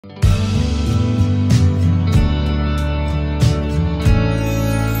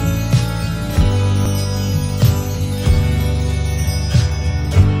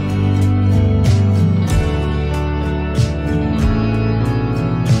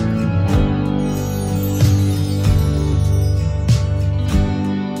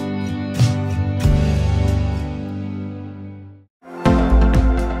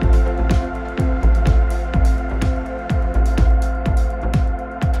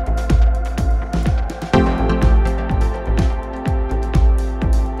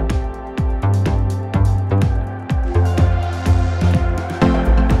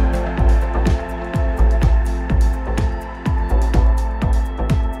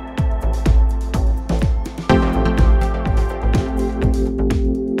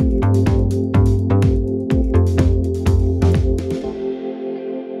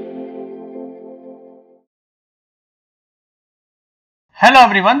Hello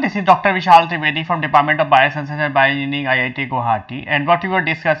everyone, this is Dr. Vishal Trivedi from Department of Biosciences and Bioengineering, IIT Guwahati. And what we were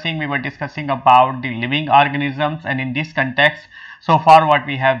discussing about the living organisms, and in this context, so far what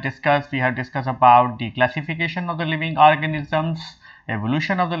we have discussed about the classification of the living organisms,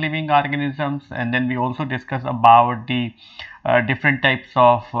 evolution of the living organisms, and then we also discussed about the different types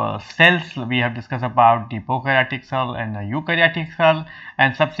of cells. We have discussed about the prokaryotic cell and the eukaryotic cell,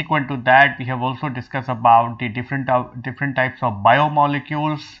 and subsequent to that we have also discussed about the different types of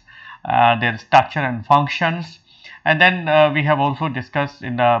biomolecules, their structure and functions. And then we have also discussed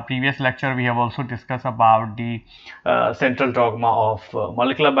in the previous lecture, we have also discussed about the central dogma of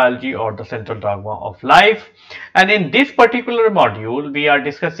molecular biology, or the central dogma of life. And in this particular module, we are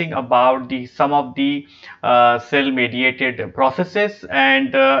discussing about some of the cell mediated processes,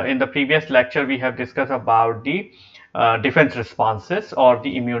 and in the previous lecture we have discussed about the defense responses or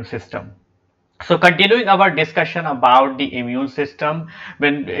the immune system. So continuing our discussion about the immune system,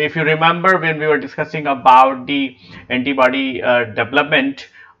 if you remember, when we were discussing about the antibody development,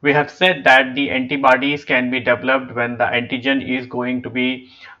 we have said that the antibodies can be developed when the antigen is going to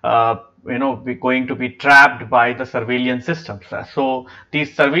be trapped by the surveillance systems. So the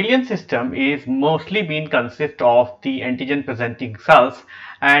surveillance system is mostly being consist of the antigen presenting cells,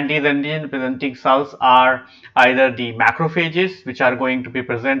 and these antigen presenting cells are either the macrophages, which are going to be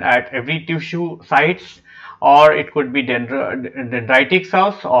present at every tissue sites, or it could be dendritic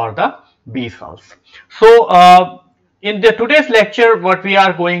cells or the B cells. So in today's lecture, what we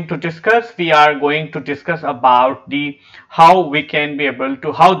are going to discuss, about how we can be able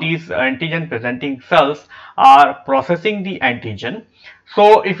to, how these antigen presenting cells are processing the antigen.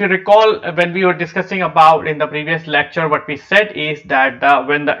 So if you recall, when we were discussing about in the previous lecture, what we said is that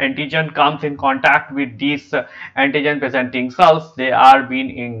when the antigen comes in contact with these antigen presenting cells, they are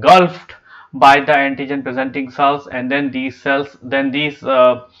being engulfed by the antigen presenting cells, and then these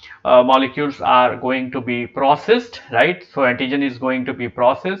molecules are going to be processed, right? So antigen is going to be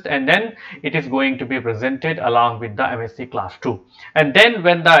processed, and then it is going to be presented along with the MSC class 2. And then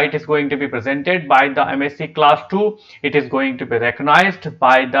when it is going to be presented by the MSC class 2, it is going to be recognized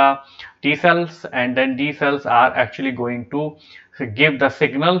by the T cells, and then D cells are actually going to give the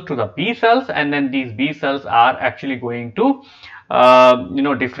signal to the B cells, and then these B cells are actually going to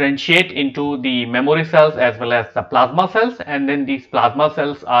differentiate into the memory cells as well as the plasma cells, and then these plasma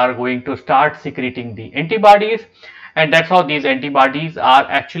cells are going to start secreting the antibodies, and that's how these antibodies are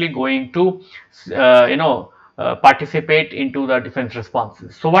actually going to participate into the defense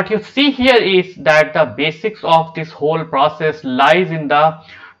responses. So what you see here is that the basics of this whole process lies in the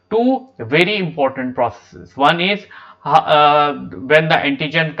two very important processes. One is when the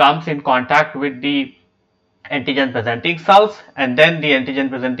antigen comes in contact with the antigen presenting cells, and then the antigen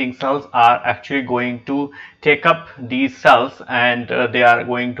presenting cells are actually going to take up these cells, and they are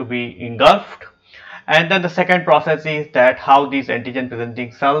going to be engulfed. And then the second process is that how these antigen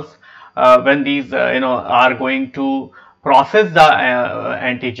presenting cells, when these are going to process the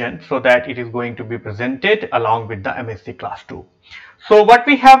antigen, so that it is going to be presented along with the MSC class 2. So what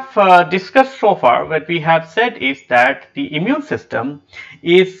we have discussed so far, what we have said is that the immune system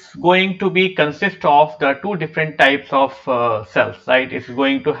is going to be consist of the two different types of cells, right? It's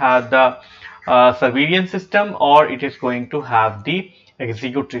going to have the surveillance system, or it is going to have the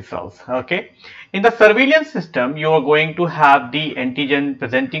executory cells. Okay, in the surveillance system, you are going to have the antigen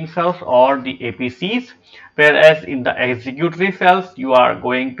presenting cells, or the APCs, whereas in the executory cells you are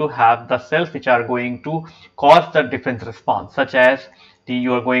going to have the cells which are going to cause the defense response, such as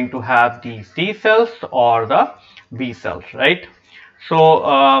you are going to have the C cells or the B cells, right? So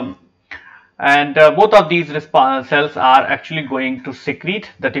both of these cells are actually going to secrete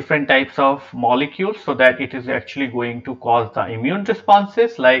the different types of molecules, so that it is actually going to cause the immune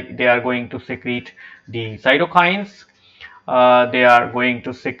responses, like they are going to secrete the cytokines, they are going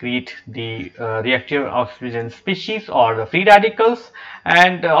to secrete the reactive oxygen species or the free radicals,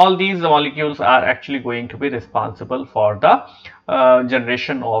 and all these molecules are actually going to be responsible for the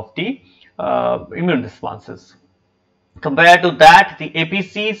generation of the immune responses. Compared to that, the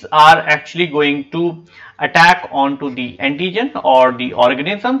APCs are actually going to attack onto the antigen or the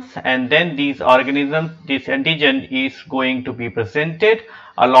organisms, and then this antigen is going to be presented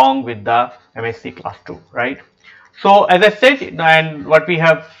along with the MSC class 2, right? So as I said, and what we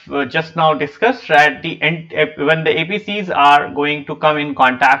have just now discussed, that when the APCs are going to come in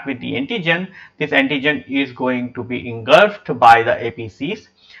contact with the antigen, this antigen is going to be engulfed by the APCs,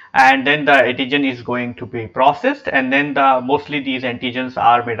 and then the antigen is going to be processed, and then mostly these antigens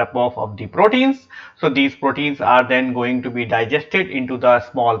are made up of the proteins. So these proteins are then going to be digested into the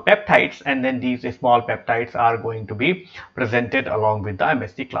small peptides, and then these small peptides are going to be presented along with the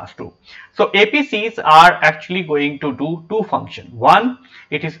MSC class 2. So APCs are actually going to do two functions. One,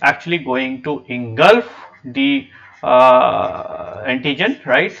 it is actually going to engulf the antigen,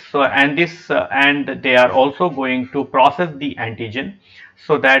 right? So and they are also going to process the antigen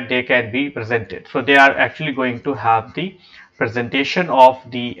so that they can be presented. So they are actually going to have the presentation of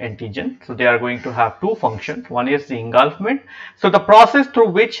the antigen. So they are going to have two functions. One is the engulfment. So the process through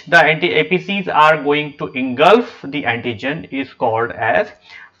which the APCs are going to engulf the antigen is called as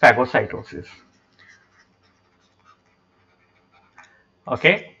phagocytosis.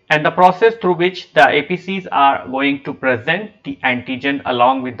 Okay, and the process through which the APCs are going to present the antigen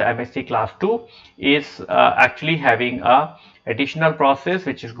along with the MSC class 2 is actually having a additional process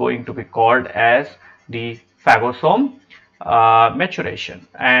which is going to be called as the phagosome maturation.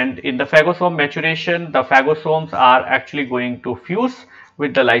 And in the phagosome maturation, the phagosomes are actually going to fuse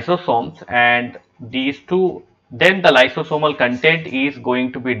with the lysosomes, and these two, then the lysosomal content is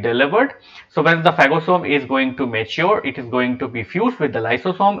going to be delivered. So when the phagosome is going to mature, it is going to be fused with the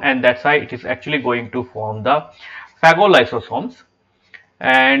lysosome, and that's why it is actually going to form the phagolysosomes.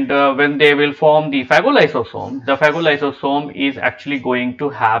 And when they will form the phagolysosome is actually going to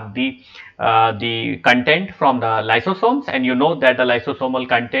have the content from the lysosomes, and you know that the lysosomal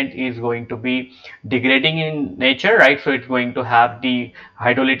content is going to be degrading in nature, right? So it's going to have the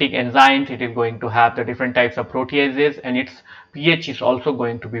hydrolytic enzymes, it is going to have the different types of proteases, and its pH is also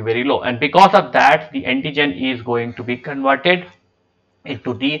going to be very low, and because of that the antigen is going to be converted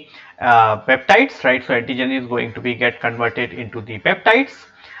into the peptides, right? So antigen is going to be get converted into the peptides,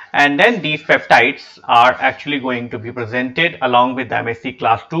 and then these peptides are actually going to be presented along with the MSC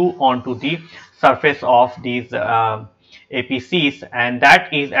class 2 onto the surface of these APCs, and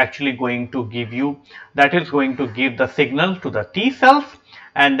that is actually going to give the signal to the T cells,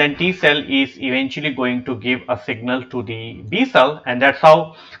 and then T cell is eventually going to give a signal to the B cell, and that's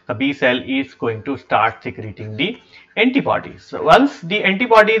how the B cell is going to start secreting the antibodies. So once the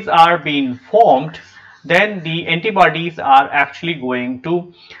antibodies are being formed, then the antibodies are actually going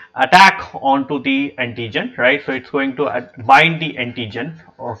to attack onto the antigen, right? So it's going to bind the antigen,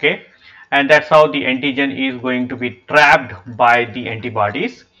 okay, and that's how the antigen is going to be trapped by the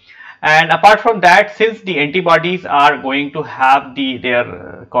antibodies. And apart from that, since the antibodies are going to have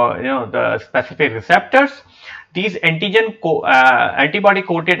the specific receptors, these antibody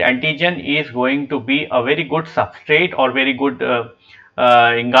coated antigen is going to be a very good substrate or very good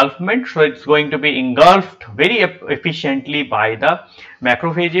engulfment. So it's going to be engulfed very efficiently by the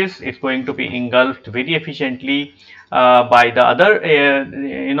macrophages. It's going to be engulfed very efficiently by the other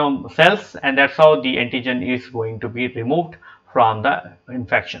cells, and that's how the antigen is going to be removed from the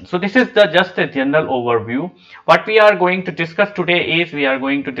infection. So this is just a general overview. What we are going to discuss today is we are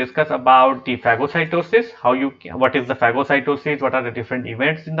going to discuss about the phagocytosis, what is the phagocytosis, what are the different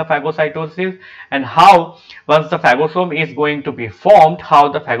events in the phagocytosis, and how once the phagosome is going to be formed, how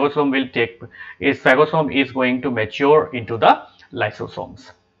the phagosome is going to mature into the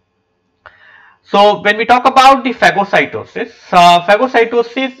lysosomes. So when we talk about the phagocytosis,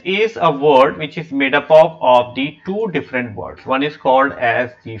 phagocytosis is a word which is made up of the two different words. One is called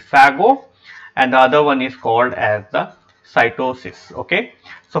as the phago and the other one is called as the cytosis, okay.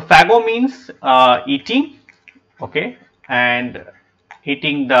 So phago means eating, okay, and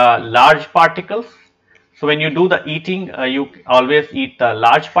eating the large particles. So when you do the eating, you always eat the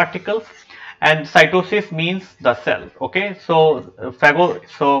large particles. And cytosis means the cell, okay. So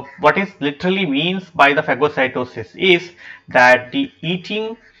so what is literally means by the phagocytosis is that the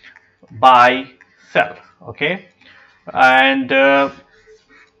eating by cell, okay. And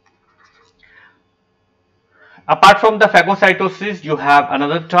apart from the phagocytosis, you have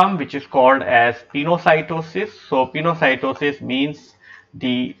another term which is called as pinocytosis. So pinocytosis means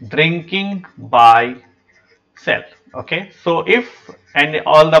the drinking by cell, okay. So if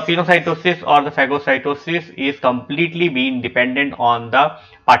all the pinocytosis or the phagocytosis is completely being dependent on the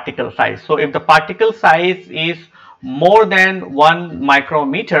particle size. So if the particle size is more than 1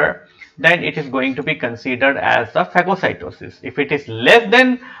 micrometer, then it is going to be considered as the phagocytosis. If it is less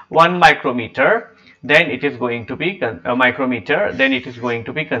than 1 micrometer, then it is going to be then it is going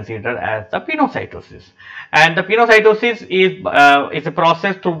to be considered as the pinocytosis. And the pinocytosis is a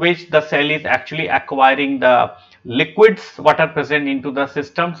process through which the cell is actually acquiring the liquids what are present into the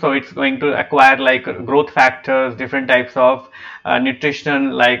system. So it's going to acquire like growth factors, different types of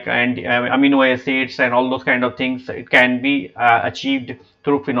nutrition like and amino acids and all those kind of things. It can be achieved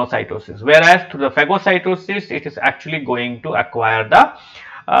through phagocytosis, whereas through the phagocytosis it is actually going to acquire the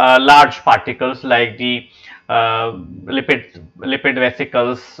large particles like the lipid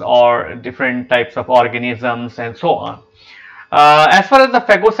vesicles or different types of organisms and so on. As far as the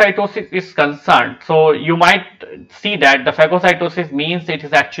phagocytosis is concerned, so you might see that the phagocytosis means it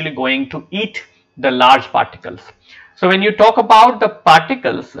is actually going to eat the large particles. So when you talk about the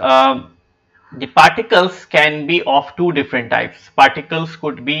particles can be of two different types. Particles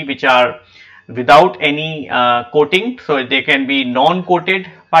could be which are without any coating, so they can be non-coated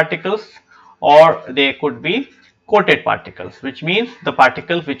particles, or they could be coated particles, which means the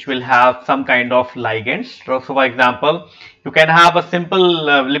particles which will have some kind of ligands. So for example, you can have a simple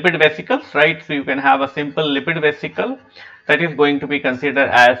lipid vesicles, right? So you can have a simple lipid vesicle that is going to be considered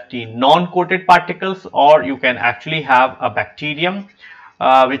as the non-coated particles, or you can actually have a bacterium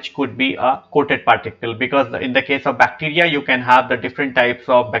which could be a coated particle, because in the case of bacteria you can have the different types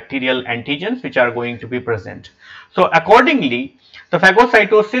of bacterial antigens which are going to be present. So accordingly, the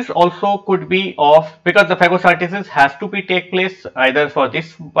phagocytosis also could be of, because the phagocytosis has to be take place either for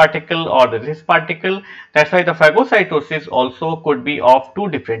this particle or this particle. That's why the phagocytosis also could be of two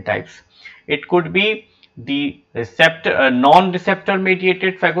different types. It could be the receptor non-receptor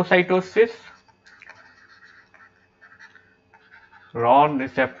mediated phagocytosis,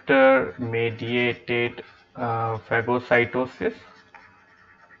 non-receptor mediated phagocytosis,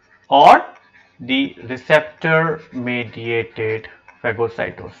 or the receptor mediated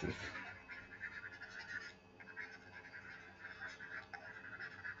phagocytosis.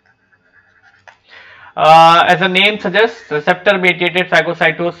 As the name suggests, receptor mediated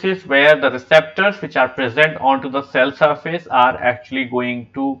phagocytosis, where the receptors which are present onto the cell surface are actually going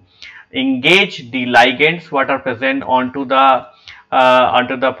to engage the ligands what are present onto the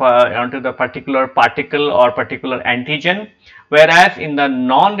particular particle or particular antigen. Whereas in the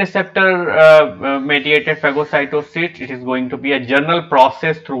non-receptor mediated phagocytosis, it is going to be a general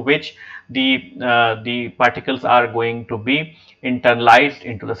process through which the particles are going to be internalized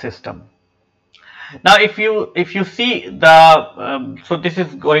into the system. Now, if you see the so this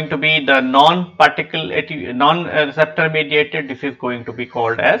is going to be the non-receptor mediated. This is going to be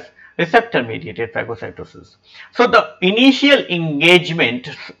called as receptor mediated phagocytosis. So the initial engagements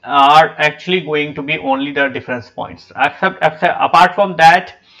are actually going to be only the difference points. Apart from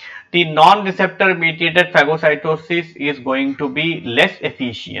that, the non-receptor mediated phagocytosis is going to be less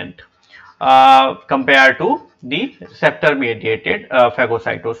efficient compared to the receptor mediated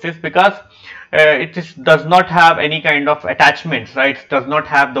phagocytosis, because does not have any kind of attachments, right? It does not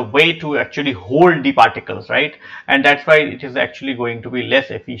have the way to actually hold the particles, right? And that's why it is actually going to be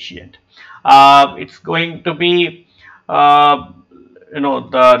less efficient. It's going to be the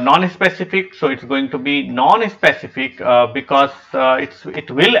non-specific, so it's going to be non-specific because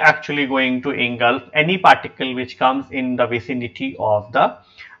it will actually going to engulf any particle which comes in the vicinity of the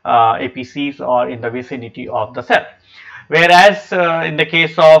APCs or in the vicinity of the cell. Whereas in the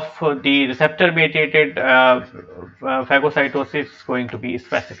case of the receptor mediated phagocytosis is going to be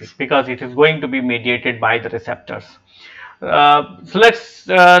specific, because it is going to be mediated by the receptors. So let's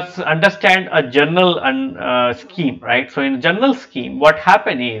understand a general scheme, right? So in a general scheme, what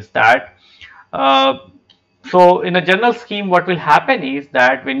happen is that so in a general scheme, what will happen is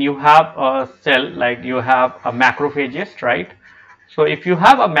that when you have a cell, like you have a macrophages, right? So if you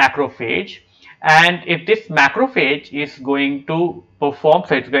have a macrophage, and if this macrophage is going to perform,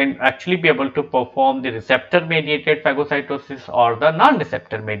 so it's going to actually be able to perform the receptor mediated phagocytosis or the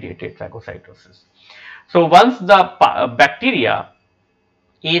non-receptor mediated phagocytosis. So once the bacteria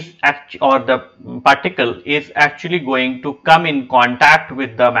is or the particle is actually going to come in contact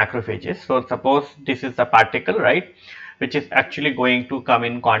with the macrophages. So suppose this is a particle, right, which is actually going to come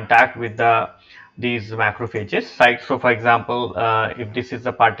in contact with these macrophages, right? So for example, if this is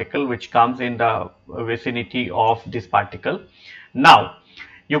a particle which comes in the vicinity of this particle, now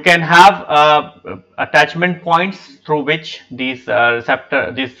you can have attachment points through which this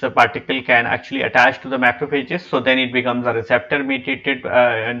particle can actually attach to the macrophages. So then it becomes a receptor mediated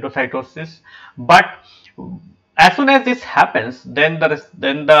endocytosis. But as soon as this happens, then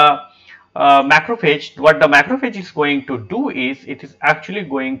the macrophage, what the macrophage is going to do is it is actually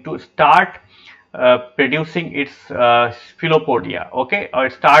going to start producing its philopodia, okay, or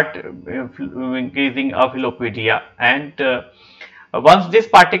start increasing a philopodia, and once this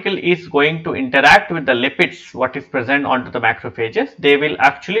particle is going to interact with the lipids what is present onto the macrophages, they will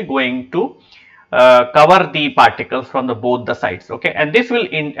actually going to cover the particles from the both the sides, okay, and this will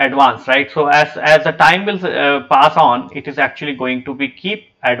in advance, right? So as the time will pass on, it is actually going to be keep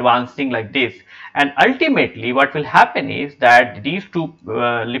advancing like this, and ultimately what will happen is that these two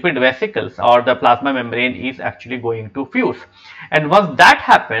lipid vesicles or the plasma membrane is actually going to fuse, and once that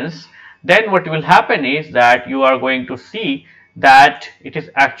happens, then what will happen is that you are going to see that it is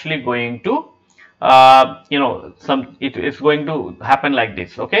actually going to it is going to happen like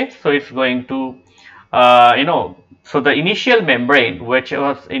this, okay. So it's going to so the initial membrane which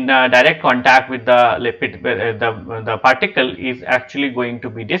was in direct contact with the lipid the particle is actually going to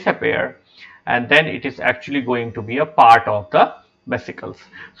be disappear, and then it is actually going to be a part of the vesicles.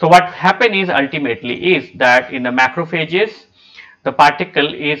 So what happen is ultimately is that in the macrophages the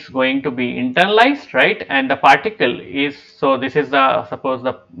particle is going to be internalized, right, and the particle is, so this is the suppose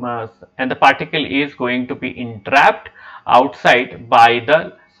the and the particle is going to be entrapped outside by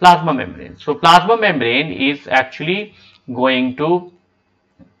the plasma membrane. So plasma membrane is actually going to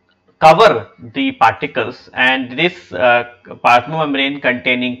cover the particles, and this plasma membrane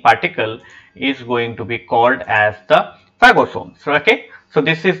containing particle is going to be called as the phagosome. So okay, so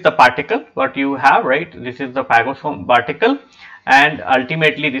this is the particle what you have, right, this is the phagosome particle, and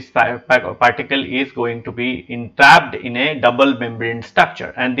ultimately this particle is going to be entrapped in a double membrane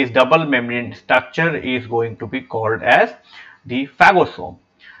structure, and this double membrane structure is going to be called as the phagosome.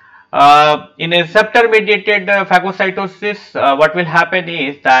 In a receptor mediated phagocytosis, what will happen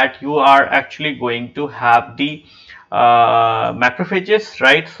is that you are actually going to have the macrophages,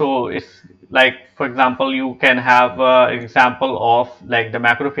 right? So it's like, for example, you can have example of like the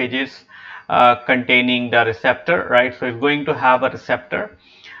macrophages containing the receptor, right? So it's going to have a receptor,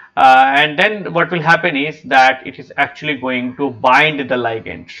 and then what will happen is that it is actually going to bind the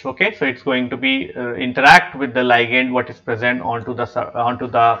ligand, okay. So it's going to be interact with the ligand what is present onto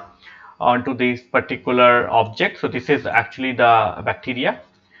this particular object. So this is actually the bacteria,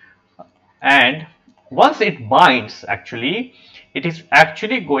 and once it binds, actually it is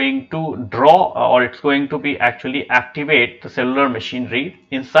actually going to draw, or it's going to be actually activate the cellular machinery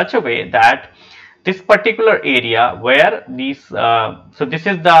in such a way that this particular area where these so this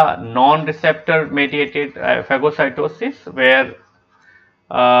is the non-receptor mediated phagocytosis, where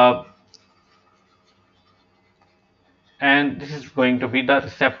and this is going to be the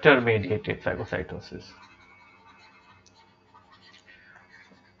receptor mediated phagocytosis.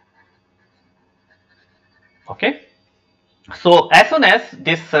 Okay, so as soon as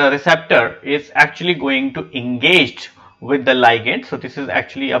this receptor is actually going to engage with the ligand, so this is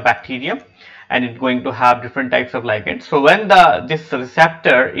actually a bacterium and it's going to have different types of ligands. So when this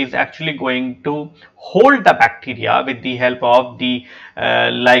receptor is actually going to hold the bacteria with the help of the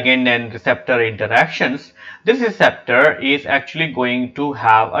ligand and receptor interactions, this receptor is actually going to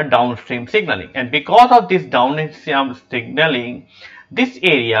have a downstream signaling, and because of this downstream signaling, this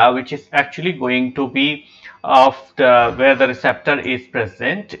area which is actually going to be of the where the receptor is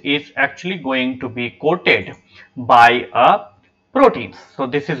present is actually going to be coated by a proteins. So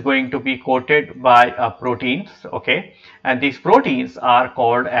this is going to be coated by a proteins, okay, and these proteins are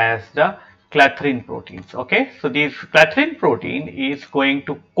called as the clathrin proteins, okay. So this clathrin protein is going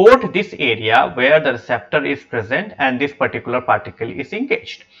to coat this area where the receptor is present and this particular particle is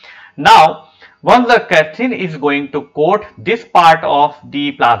engaged. Now once the clathrin is going to coat this part of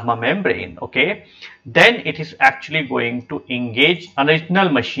the plasma membrane, okay, then it is actually going to engage original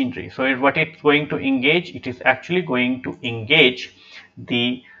machinery. So what it's going to engage, it is actually going to engage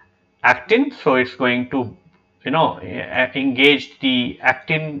the actin. So it's going to engage the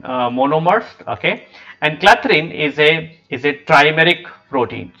actin monomers, okay, and clathrin is a trimeric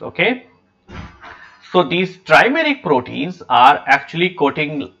protein, okay. So these trimeric proteins are actually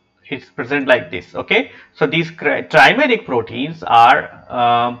coating, it's present like this, okay. So these trimeric proteins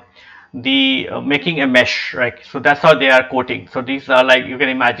are making a mesh, right? So that's how they are coating. So these are like, you can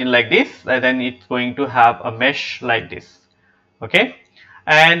imagine like this, and then it's going to have a mesh like this, okay.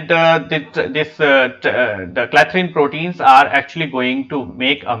 And the clathrin proteins are actually going to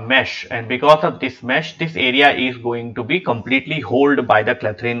make a mesh, and because of this mesh, this area is going to be completely held by the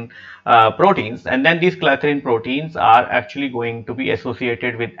clathrin proteins, and then these clathrin proteins are actually going to be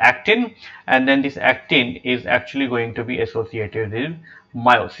associated with actin, and then this actin is actually going to be associated with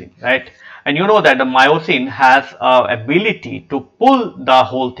myosin, right? And you know that the myosin has ability to pull the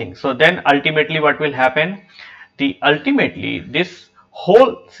whole thing. So then ultimately what will happen, ultimately this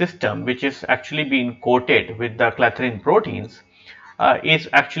whole system which is actually being coated with the clathrin proteins is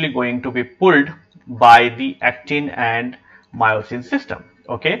actually going to be pulled by the actin and myosin system,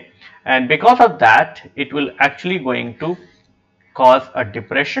 okay. And because of that, it will actually going to cause a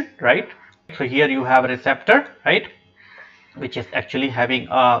depression, right? So here you have a receptor, right, which is actually having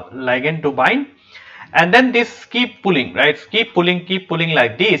a ligand to bind, and then this keep pulling, right, keep pulling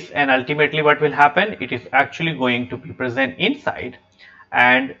like this, and ultimately what will happen, it is actually going to be present inside,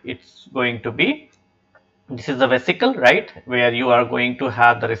 and it's going to be, this is the vesicle, right, where you are going to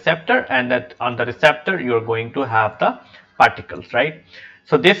have the receptor, and that on the receptor you are going to have the particles, right.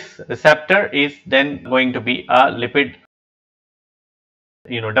 So this receptor is then going to be a lipid,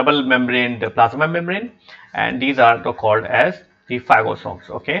 double membrane, the plasma membrane, and these are called as the phagosomes.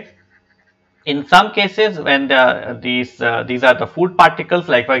 Okay, in some cases when these are the food particles,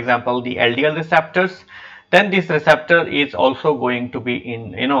 like for example the LDL receptors, then this receptor is also going to be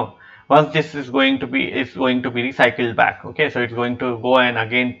in, once this is going to be recycled back. Okay, so it's going to go and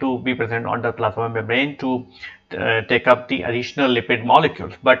again to be present on the plasma membrane to take up the additional lipid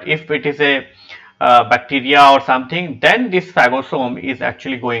molecules. But if it is a bacteria or something, then this phagosome is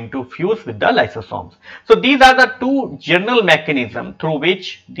actually going to fuse with the lysosomes. So these are the two general mechanisms through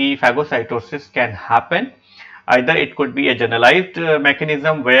which the phagocytosis can happen. Either it could be a generalized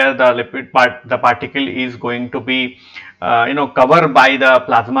mechanism where the particle is going to be covered by the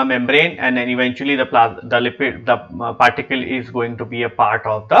plasma membrane, and then eventually the particle is going to be a part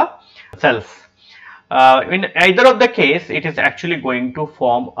of the cells. In either of the case, it is actually going to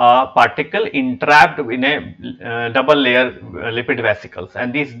form a particle entrapped in a double layer lipid vesicles,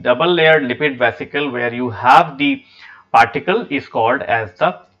 and this double layered lipid vesicle where you have the particle is called as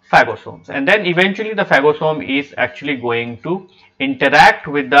the phagosomes. And then eventually the phagosome is actually going to interact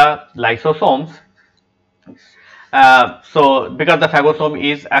with the lysosomes. So because the phagosome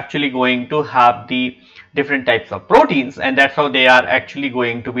is actually going to have the different types of proteins, and that's how they are actually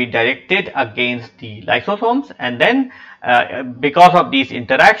going to be directed against the lysosomes, and then because of this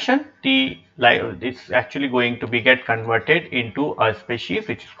interaction, it's actually going to be get converted into a species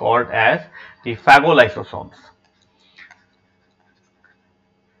which is called as the phagolysosomes.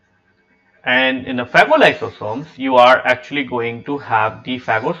 And in the phagolysosomes, you are actually going to have the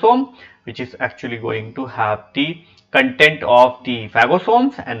phagosome, which is actually going to have the content of the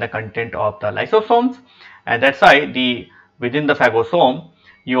phagosomes and the content of the lysosomes, and that's why within the phagosome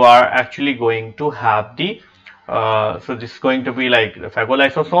you are actually going to have the so this is going to be like the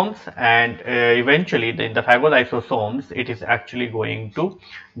phagolysosomes, and eventually in the phagolysosomes it is actually going to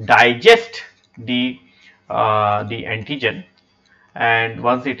digest the antigen. And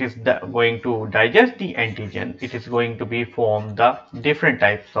once it is going to digest the antigen, it is going to be form the different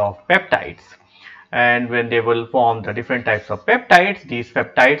types of peptides. And when they will form the different types of peptides, these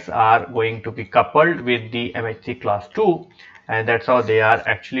peptides are going to be coupled with the MHC class 2, and that's how they are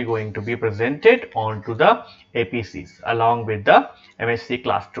actually going to be presented onto the APCs along with the MHC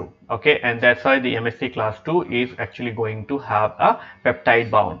class 2. Okay, and that's why the MHC class 2 is actually going to have a peptide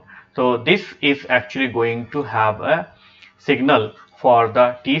bound. So this is actually going to have a signal for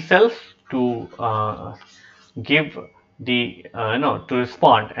the T cells to give the to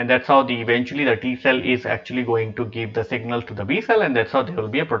respond, and that's how eventually the T cell is actually going to give the signal to the B cell, and that's how there will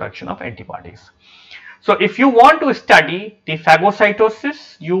be a production of antibodies. So if you want to study the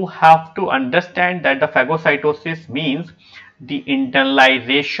phagocytosis, you have to understand that the phagocytosis means the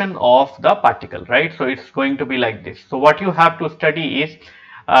internalization of the particle, right? So it's going to be like this. So what you have to study is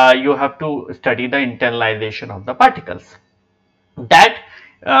you have to study the internalization of the particles. That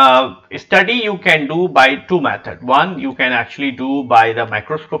study you can do by two methods. One, you can actually do by the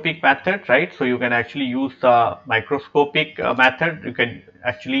microscopic method, right? So you can actually use the microscopic method. You can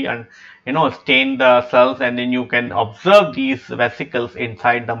actually stain the cells, and then you can observe these vesicles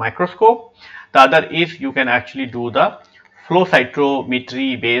inside the microscope. The other is you can actually do the flow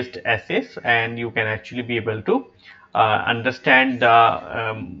cytometry based assays, and you can actually be able to understand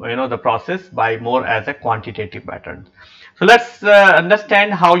the process by more as a quantitative pattern. So let's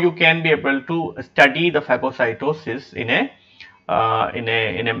understand how you can be able to study the phagocytosis in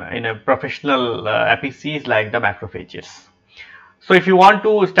a professional APCs like the macrophages. So if you want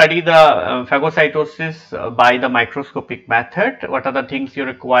to study the phagocytosis by the microscopic method, what are the things you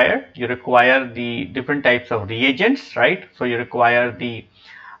require? You require the different types of reagents, right? So you require the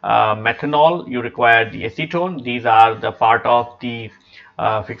methanol, you require the acetone. These are the part of the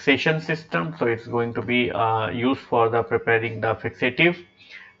fixation system, so it's going to be used for the preparing the fixative.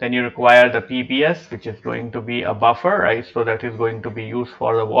 Then you require the PBS, which is going to be a buffer, right? So that is going to be used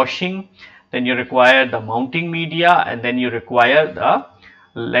for the washing. Then you require the mounting media, and then you require the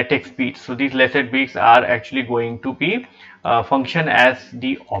latex beads. So these latex beads are actually going to be function as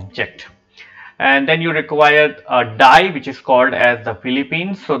the object. And then you require a dye which is called as the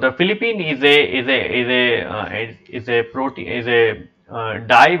Philippine. So the Philippine is a protein, is a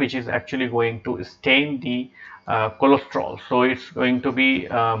dye which is actually going to stain the cholesterol. So it's going to be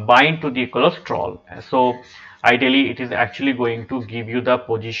bind to the cholesterol. So ideally it is actually going to give you the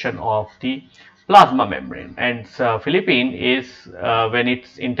position of the plasma membrane, and Philippine is when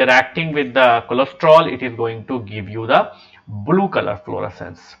it's interacting with the cholesterol, it is going to give you the blue color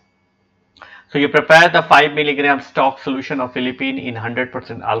fluorescence. So you prepare the 5 milligram stock solution of Philippine in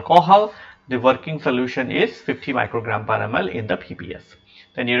 100% alcohol. The working solution is 50 microgram per ml in the PPS.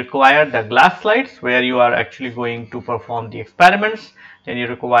 Then you require the glass slides where you are actually going to perform the experiments. Then you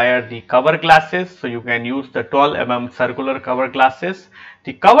require the cover glasses, so you can use the 12 mm circular cover glasses.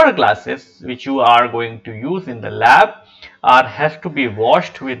 The cover glasses which you are going to use in the lab has to be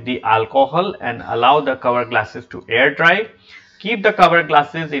washed with the alcohol and allow the cover glasses to air dry. Keep the cover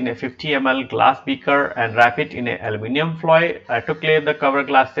glasses in a 50 ml glass beaker and wrap it in an aluminum foil. Autoclave the cover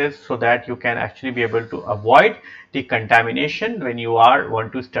glasses so that you can actually be able to avoid the contamination when you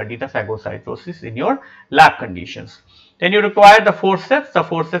want to study the phagocytosis in your lab conditions. Then you require the forceps. The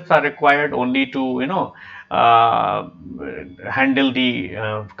forceps are required only to handle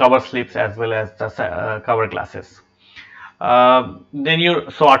the cover slips as well as the cover glasses. Then you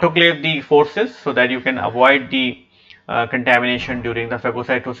autoclave the forceps so that you can avoid the contamination during the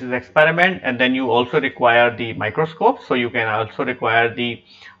phagocytosis experiment, and then you also require the microscope, so you can also require the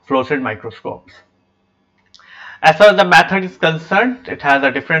fluorescent microscopes. As far as the method is concerned, it has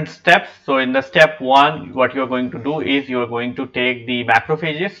a different steps. So in the step 1, what you are going to do is you are going to take the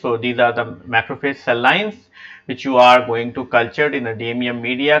macrophages. So these are the macrophage cell lines which you are going to culture in a DMEM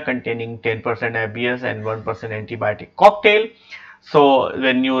media containing 10% FBS and 1% antibiotic cocktail. So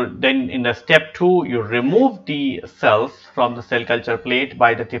when then in the step 2, you remove the cells from the cell culture plate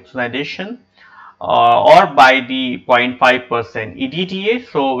by the trypsinization or by the 0.5%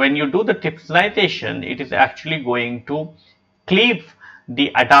 EDTA. So when you do the trypsinization, it is actually going to cleave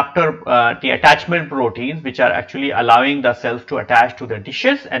the attachment proteins which are actually allowing the cells to attach to the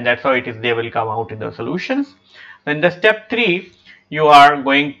dishes, and that's how they will come out in the solutions. Then the step 3, you are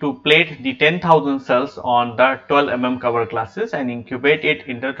going to plate the 10,000 cells on the 12 mm cover glasses and incubate it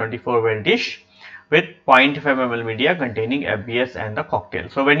in the 24-well dish with 0.5 ml media containing FBS and the cocktail.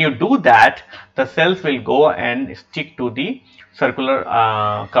 So when you do that, the cells will go and stick to the circular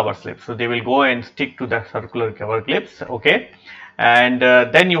cover slips. So they will go and stick to the circular cover slips, okay, and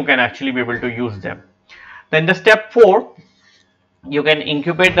then you can actually be able to use them. Then the step 4, you can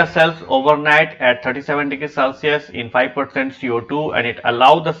incubate the cells overnight at 37 degrees Celsius in 5% CO2, and it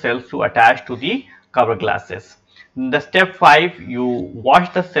allows the cells to attach to the cover glasses. In the step 5, you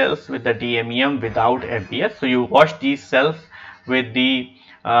wash the cells with the DMEM without FBS. So you wash these cells with the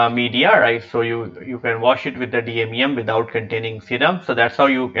media, right? So you can wash it with the DMEM without containing serum. So that's how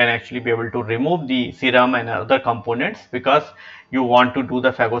you can actually be able to remove the serum and other components, because you want to do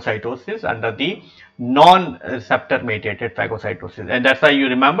the phagocytosis under the non-receptor mediated phagocytosis, and that's why you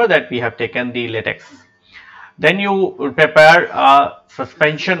remember that we have taken the latex. Then you prepare a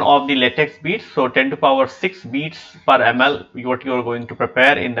suspension of the latex beads. So 10 to the power 6 beads per ml what you are going to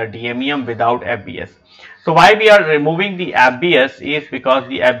prepare in the DMEM without FBS. So why we are removing the FBS is because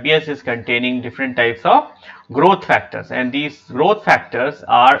the FBS is containing different types of growth factors, and these growth factors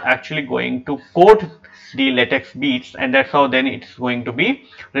are actually going to coat the latex beads, and that's how then it's going to be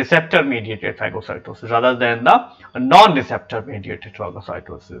receptor mediated phagocytosis rather than the non-receptor mediated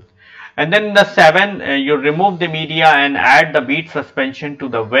phagocytosis. And then in the 7, you remove the media and add the bead suspension to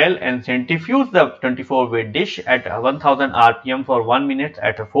the well and centrifuge the 24-way dish at 1000 rpm for 1 minute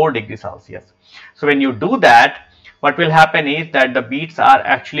at 4 degrees Celsius. So when you do that, what will happen is that the beads are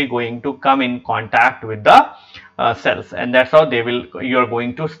actually going to come in contact with the cells, and that's how you are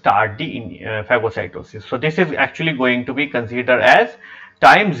going to start the phagocytosis. So this is actually going to be considered as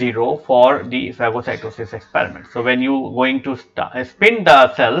time 0 for the phagocytosis experiment. So when you are going to spin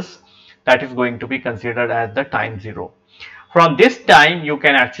the cells, that is going to be considered as the time 0. From this time, you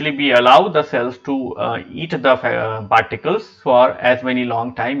can actually allow the cells to eat the particles for as many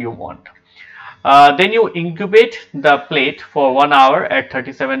long time you want. Then you incubate the plate for 1 hour at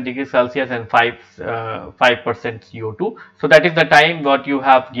 37 degrees Celsius and 5% CO2. So that is the time what you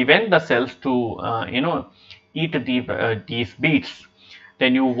have given the cells to eat these beads.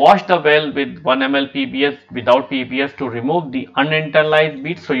 Then you wash the well with 1 ml PBS without PBS to remove the uninternalized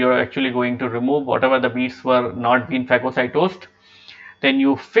beads. So you are actually going to remove whatever the beads were not being phagocytosed. Then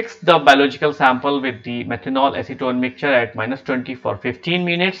you fix the biological sample with the methanol acetone mixture at -20 for 15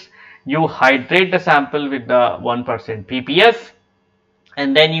 minutes. You hydrate the sample with the 1% PPS,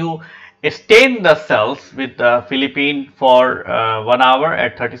 and then you stain the cells with the Philippine for 1 hour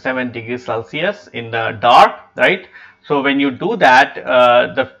at 37 degrees Celsius in the dark, right? So when you do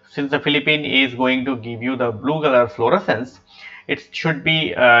that, since the Philippine is going to give you the blue color fluorescence, it should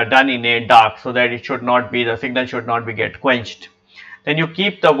be done in a dark, so that it should not be, the signal should not be get quenched. Then you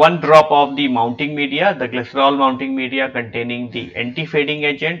keep the 1 drop of the mounting media, the glycerol mounting media containing the anti-fading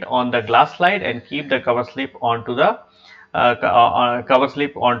agent on the glass slide, and keep the cover slip onto the glass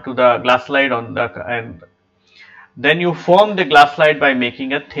slide on the, and then you form the glass slide by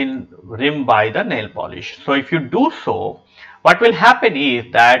making a thin rim by the nail polish. So if you do so, what will happen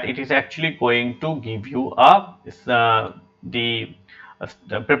is that it is actually going to give you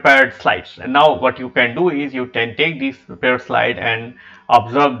the prepared slides. And now what you can do is you can take these prepared slide and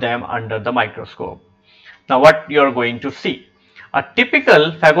observe them under the microscope. Now what you are going to see, a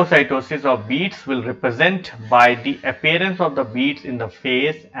typical phagocytosis of beads will represent by the appearance of the beads in the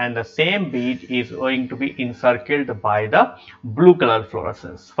face, and the same bead is going to be encircled by the blue color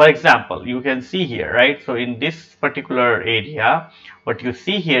fluorescence. For example, you can see here, right? So in this particular area, what you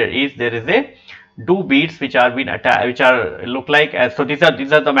see here is there is a two beads which are been attached, which are look like as, so these are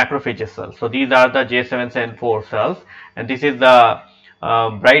the macrophage cells. So these are the J774 cells, and this is the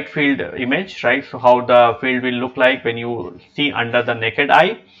bright field image, right? So how the field will look like when you see under the naked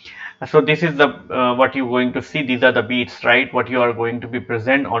eye. So this is the what you're going to see. These are the beads, right? What you are going to be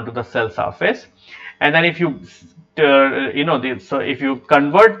present onto the cell surface. And then if you so if you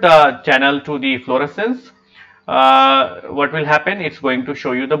convert the channel to the fluorescence, what will happen? It's going to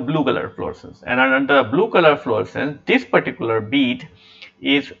show you the blue color fluorescence, and under the blue color fluorescence, this particular bead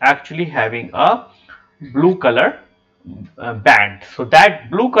is actually having a blue color band. So that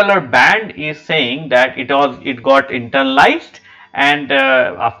blue color band is saying that it got internalized, and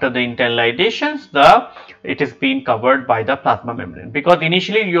after the internalizations, it is being covered by the plasma membrane, because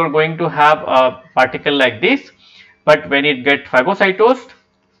initially you are going to have a particle like this, but when it gets phagocytosed,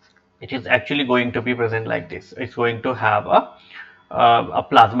 it is actually going to be present like this. It's going to have a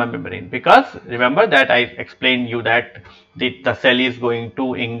plasma membrane, because remember that I explained you that the cell is going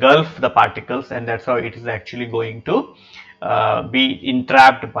to engulf the particles, and that's how it is actually going to be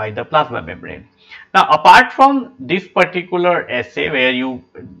entrapped by the plasma membrane. Now, apart from this particular assay where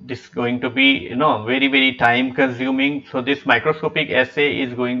this is going to be very time consuming, so this microscopic assay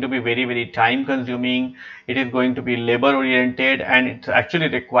is going to be very time consuming. It is going to be labor oriented, and it's actually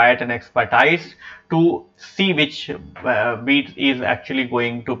required an expertise to see which bead is actually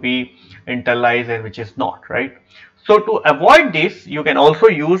going to be internalized and which is not, right? So to avoid this, you can also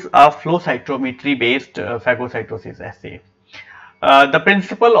use a flow cytometry based phagocytosis assay. The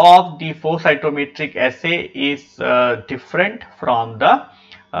principle of the flow cytometric assay is different from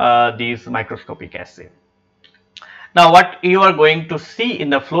these microscopic assay. Now, what you are going to see in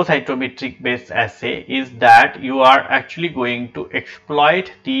the flow cytometric based assay is that you are actually going to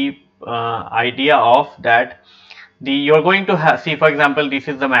exploit the idea of that you are going to see, for example, this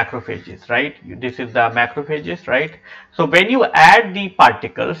is the macrophages, right? This is the macrophages, right? So when you add the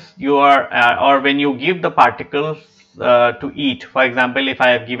particles, you are or when you give the particles to eat, for example, if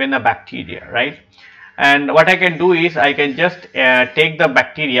I have given a bacteria, right, and what I can do is I can just take the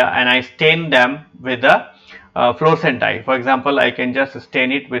bacteria and I stain them with the fluorescent dye. For example, I can just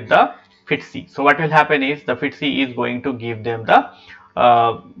stain it with the FITC. So what will happen is the FITC is going to give them the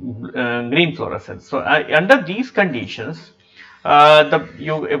green fluorescence. So under these conditions, once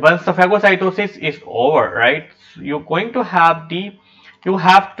the phagocytosis is over, right, you're going to have the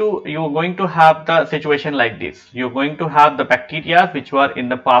situation like this. You're going to have the bacteria which were in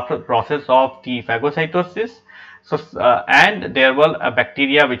the process of the phagocytosis. So and there will a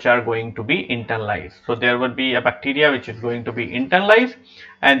bacteria which are going to be internalized. So there will be a bacteria which is going to be internalized,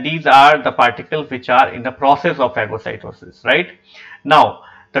 and these are the particles which are in the process of phagocytosis, right? Now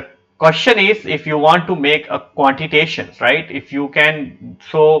the question is, if you want to make a quantitations, right, if you can,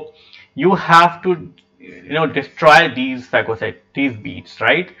 so you have to destroy these beads,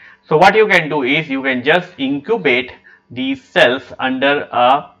 right? So what you can do is you can just incubate these cells under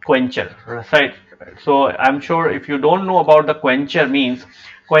a quencher, right? So I'm sure if you don't know about the quencher means,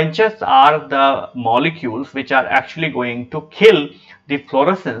 quenchers are the molecules which are actually going to kill the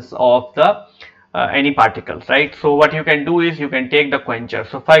fluorescence of the any particles, right? So what you can do is you can take the quencher.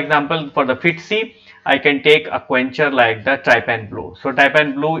 So for example, for the FITC, I can take a quencher like the trypan blue. So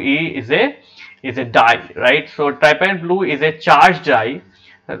trypan blue is a dye, right? So trypan blue is a charged dye,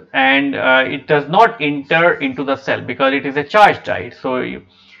 and it does not enter into the cell because it is a charged dye. So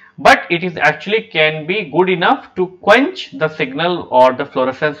but it is actually can be good enough to quench the signal or the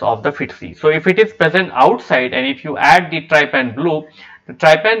fluorescence of the FITC. So if it is present outside, and if you add the trypan blue, the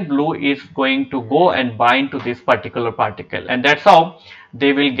trypan blue is going to go and bind to this particular particle, and that's how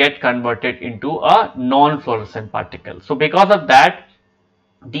they will get converted into a non-fluorescent particle. So because of that,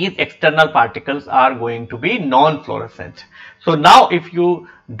 these external particles are going to be non-fluorescent. So now if you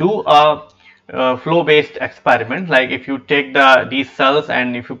do a flow based experiment, like if you take these cells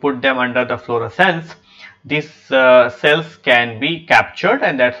and if you put them under the fluorescence, these cells can be captured,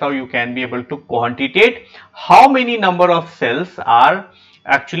 and that's how you can be able to quantitate how many number of cells are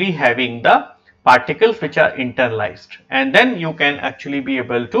actually having the particles which are internalized, and then you can actually be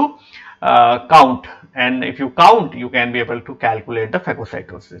able to count, and if you count you can be able to calculate the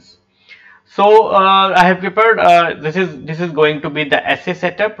phagocytosis. So I have prepared this is going to be the assay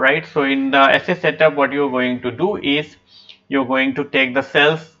setup, right? So in the assay setup, what you are going to do is you're going to take the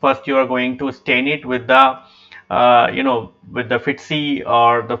cells. First you are going to stain it with the with the FITC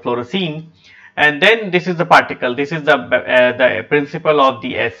or the fluorescein, and then this is the particle. This is the principle of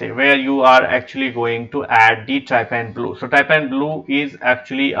the assay, where you are actually going to add the trypan blue. So trypan blue is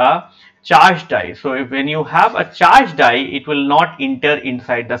actually a charged dye. So if when you have a charged dye, it will not enter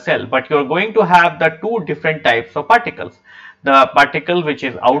inside the cell, but you are going to have the two different types of particles: the particle which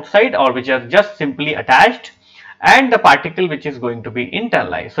is outside or which are just simply attached, and the particle which is going to be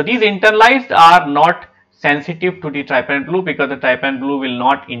internalized. So these internalized are not sensitive to the trypan blue because the trypan blue will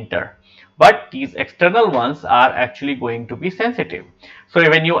not enter, but these external ones are actually going to be sensitive. So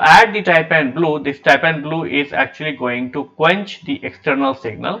when you add the trypan blue, this trypan blue is actually going to quench the external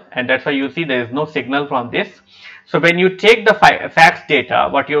signal, and that's why you see there is no signal from this. So when you take the FACS data,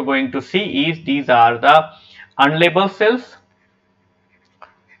 what you're going to see is these are the unlabeled cells,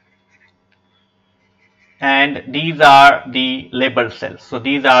 and these are the labeled cells. So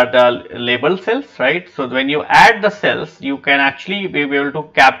these are the labeled cells, right? So when you add the cells, you can actually be able to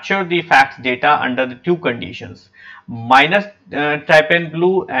capture the FACS data under the two conditions: minus trypan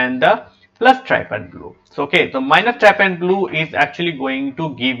blue and the plus trypan blue. So okay, the minus trypan blue is actually going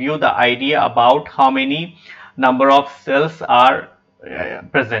to give you the idea about how many number of cells are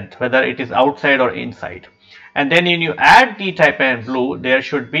present, whether it is outside or inside. And then when you add the trypan blue, there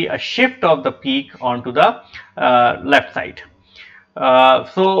should be a shift of the peak onto the left side.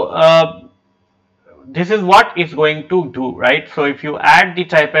 This is what it's going to do, right? So if you add the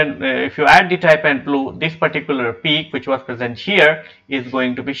trypan blue, this particular peak which was present here is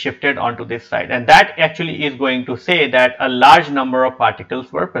going to be shifted onto this side, and that actually is going to say that a large number of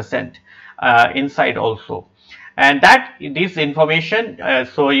particles were present inside also. And that this information,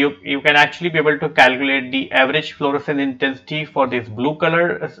 so you can actually be able to calculate the average fluorescence intensity for this blue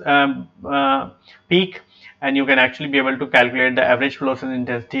color peak, and you can actually be able to calculate the average fluorescence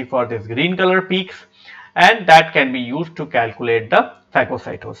intensity for this green color peaks, and that can be used to calculate the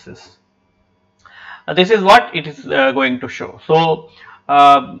phagocytosis. This is what it is going to show. So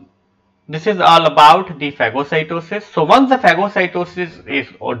this is all about the phagocytosis. So once the phagocytosis is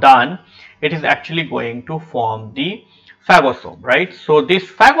done, it is actually going to form the phagosome, right? So these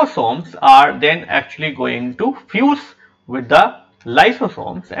phagosomes are then actually going to fuse with the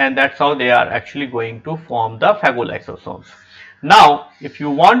lysosomes, and that's how they are actually going to form the phagolysosomes. Now, if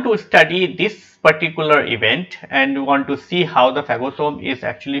you want to study this particular event and you want to see how the phagosome is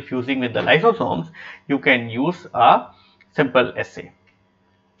actually fusing with the lysosomes, you can use a simple assay.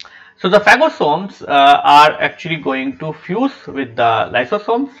 So the phagosomes are actually going to fuse with the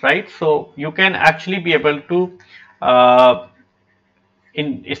lysosomes, right? So you can actually be able to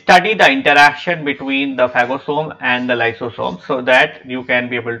study the interaction between the phagosome and the lysosome, so that you can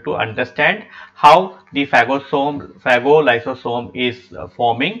be able to understand how the phagolysosome is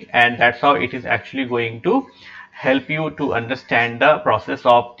forming, and that's how it is actually going to help you to understand the process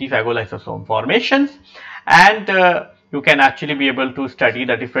of the phagolysosome formations. And you can actually be able to study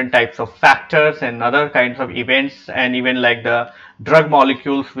the different types of factors and other kinds of events, and even like the drug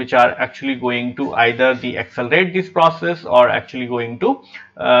molecules which are actually going to either accelerate this process or actually going to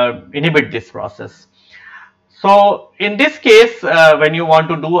inhibit this process. So in this case, when you want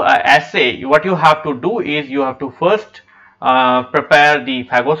to do an assay, what you have to do is you have to first prepare the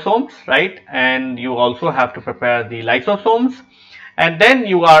phagosomes, right? And you also have to prepare the lysosomes. And then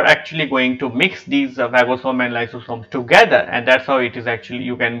you are actually going to mix these phagosome and lysosomes together, and that's how it is actually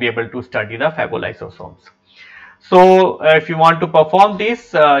you can be able to study the phagolysosomes. So if you want to perform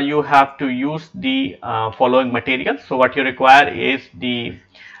this, you have to use the following materials. So what you require is the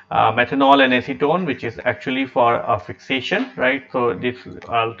methanol and acetone, which is actually for a fixation, right? So this is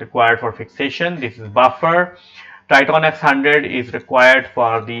required for fixation. This is buffer. Triton X100 is required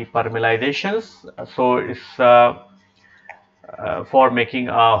for the permealizations. So it's for making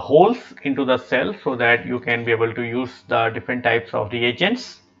holes into the cell, so that you can be able to use the different types of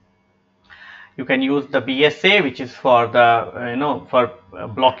reagents. You can use the BSA, which is for the for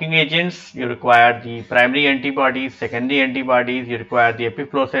blocking agents. You require the primary antibodies, secondary antibodies. You require the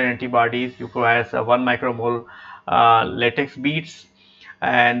epifluorescent antibodies. You require 1 micromole latex beads,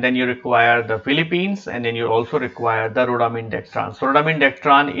 and then you require the Philippines, and then you also require the rhodamine dextran. So rhodamine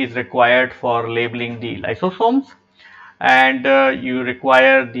dextran is required for labeling the lysosomes, and you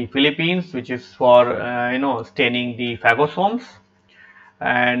require the Philippines, which is for staining the phagosomes.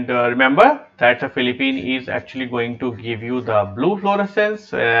 And remember that the Philippine is actually going to give you the blue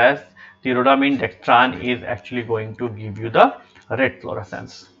fluorescence, whereas the rhodamine dextran is actually going to give you the red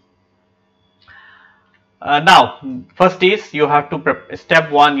fluorescence. Now, first is you have to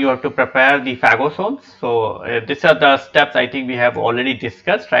step 1, you have to prepare the phagosomes. So these are the steps I think we have already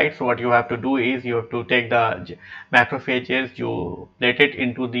discussed, right? So what you have to do is you have to take the macrophages, you plate it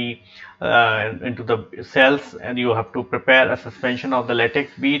into the cells, and you have to prepare a suspension of the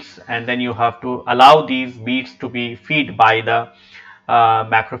latex beads, and then you have to allow these beads to be fed by the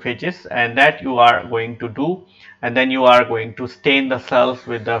macrophages, and that you are going to do, and then you are going to stain the cells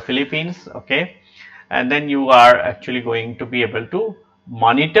with the Philippines, okay? And then you are actually going to be able to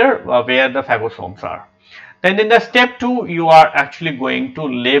monitor where the phagosomes are. Then in the step 2, you are actually going to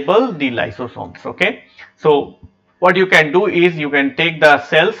label the lysosomes, okay? So what you can do is you can take the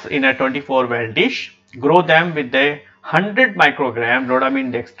cells in a 24-well dish, grow them with a 100 microgram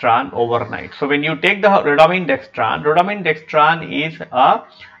rhodamine dextran overnight. So when you take the rhodamine dextran is a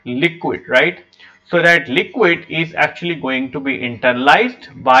liquid, right? So that liquid is actually going to be internalized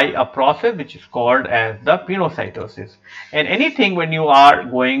by a process which is called as the pinocytosis. And anything when you are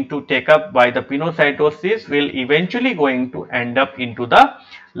going to take up by the pinocytosis will eventually going to end up into the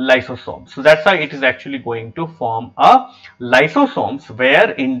lysosome. So that's why it is actually going to form a lysosomes,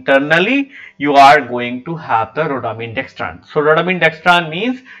 where internally you are going to have the rhodamine dextran. So rhodamine dextran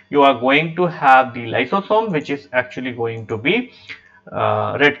means you are going to have the lysosome, which is actually going to be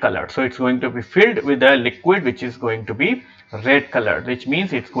red colored. So it's going to be filled with a liquid which is going to be red colored, which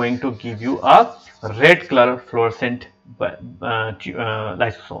means it's going to give you a red color fluorescent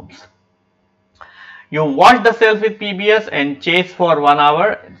lysosomes. You wash the cells with PBS and chase for 1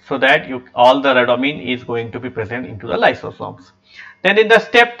 hour, so that all the rhodamine is going to be present into the lysosomes. Then in the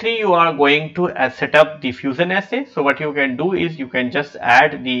step 3, you are going to set up the fusion assay. So what you can do is you can just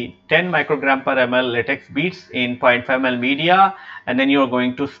add the 10 microgram per ml latex beads in 0.5 ml media, and then you are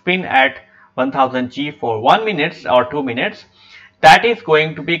going to spin at 1000 G for 1 minute or 2 minutes. That is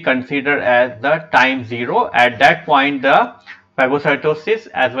going to be considered as the time 0. At that point, the phagocytosis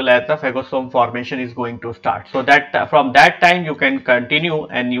as well as the phagosome formation is going to start. So that from that time you can continue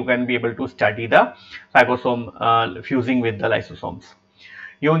and you can be able to study the phagosome fusing with the lysosomes.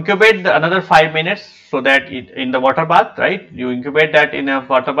 You incubate another 5 minutes, so that in the water bath, right? You incubate that in a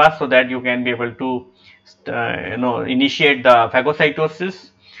water bath so that you can be able to initiate the phagocytosis.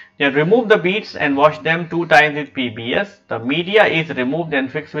 Then remove the beads and wash them 2 times with PBS. The media is removed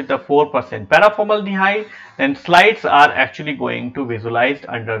and fixed with the 4% paraformaldehyde. Then slides are actually going to visualized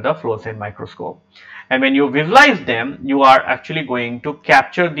under the fluorescent microscope. And when you visualize them, you are actually going to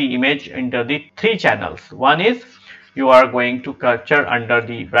capture the image into the 3 channels. One is you are going to capture under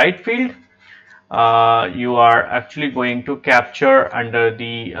the bright field. You are actually going to capture under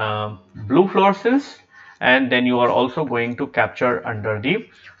the blue fluorescence, and then you are also going to capture under the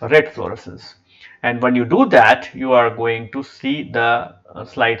red fluorescence. And when you do that, you are going to see the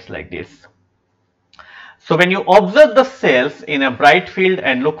slides like this. So when you observe the cells in a bright field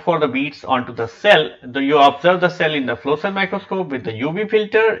and look for the beads onto the cell, you observe the cell in the fluorescent microscope with the UV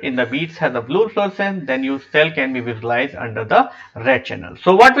filter. In the beads has a blue fluorescence, then your cell can be visualized under the red channel.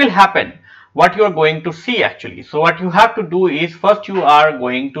 So what will happen? What you are going to see actually. So what you have to do is, first you are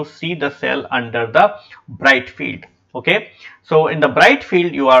going to see the cell under the bright field. Okay. So in the bright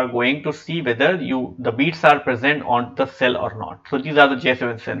field, you are going to see whether the beads are present on the cell or not. So these are the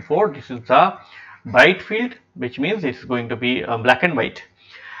J7SN4. This is the bright field, which means it's going to be black and white.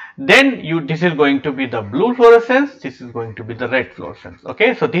 Then this is going to be the blue fluorescence. This is going to be the red fluorescence.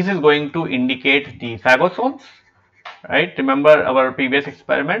 Okay. So this is going to indicate the phagosomes. Right, remember our previous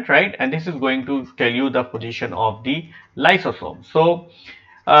experiment, right? And this is going to tell you the position of the lysosome. So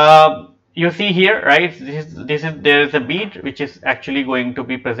you see here, right, there is a bead which is actually going to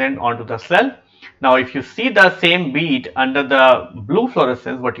be present onto the cell. Now if you see the same bead under the blue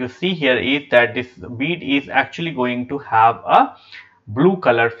fluorescence, what you see here is that this bead is actually going to have a blue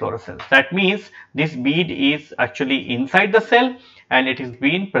colored fluorescence. That means this bead is actually inside the cell and it is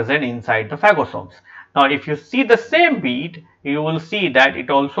being present inside the phagosomes. Now if you see the same bead, you will see that it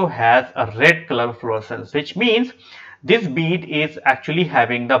also has a red color fluorescence, which means this bead is actually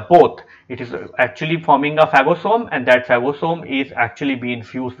having the both. It is actually forming a phagosome, and that phagosome is actually being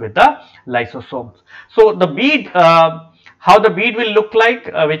fused with the lysosomes. So the bead, how the bead will look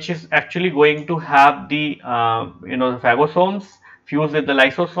like, which is actually going to have the the phagosomes fused with the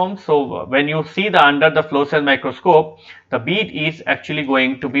lysosomes. So when you see the under the flow cell microscope, the bead is actually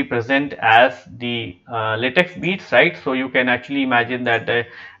going to be present as the latex beads, right? So you can actually imagine that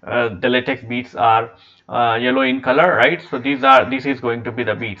the latex beads are yellow in color, right? So this is going to be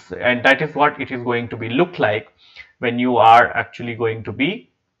the beads, and that is what it is going to be look like when you are actually going to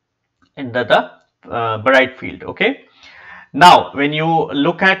be in the bright field. Okay. Now, when you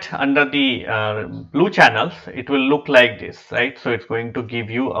look at under the blue channels, it will look like this, right? So it's going to give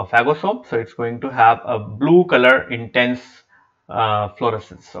you a phagosome. So it's going to have a blue color intense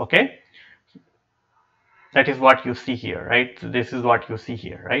fluorescence. Okay, that is what you see here, right? So this is what you see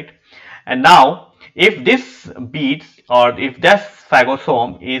here, right? And now, if this beads or if this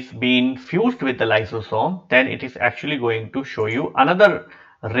phagosome is being fused with the lysosome, then it is actually going to show you another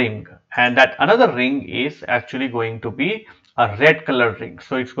ring, and that another ring is actually going to be a red color ring.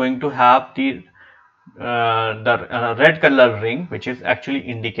 So it's going to have the red color ring, which is actually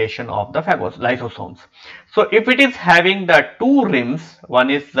indication of the lysosomes. So if it is having the two rims, one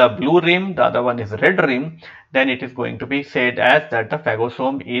is the blue rim, the other one is red rim, then it is going to be said as that the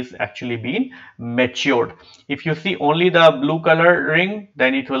phagosome is actually being matured. If you see only the blue color ring,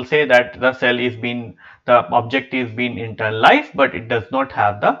 then it will say that the cell is being, the object is being internalized, but it does not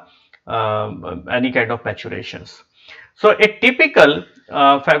have the any kind of maturations. So a typical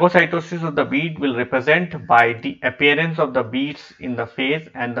phagocytosis of the bead will represent by the appearance of the beads in the phase,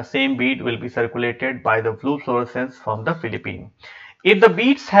 and the same bead will be circulated by the blue fluorescence from the Philippine. If the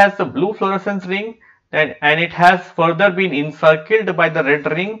beads has the blue fluorescence ring, then and it has further been encircled by the red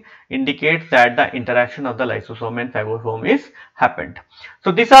ring, indicates that the interaction of the lysosome and phagosome is happened.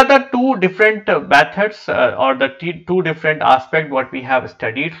 So these are the two different methods or the two different aspects what we have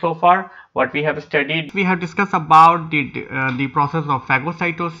studied so far. What we have studied, we have discussed about the process of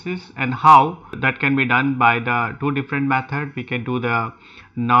phagocytosis and how that can be done by the two different methods. We can do the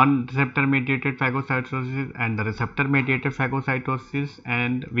non-receptor mediated phagocytosis and the receptor mediated phagocytosis,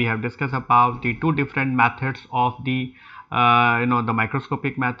 and we have discussed about the two different methods of the the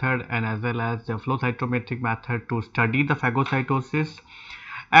microscopic method and as well as the flow cytometric method to study the phagocytosis.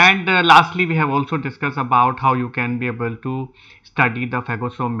 And lastly, we have also discussed about how you can be able to study the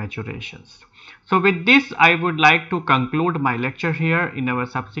phagosome maturations. So with this, I would like to conclude my lecture here. In our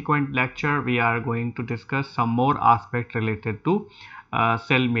subsequent lecture, we are going to discuss some more aspects related to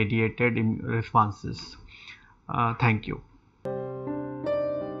cell mediated responses. Thank you.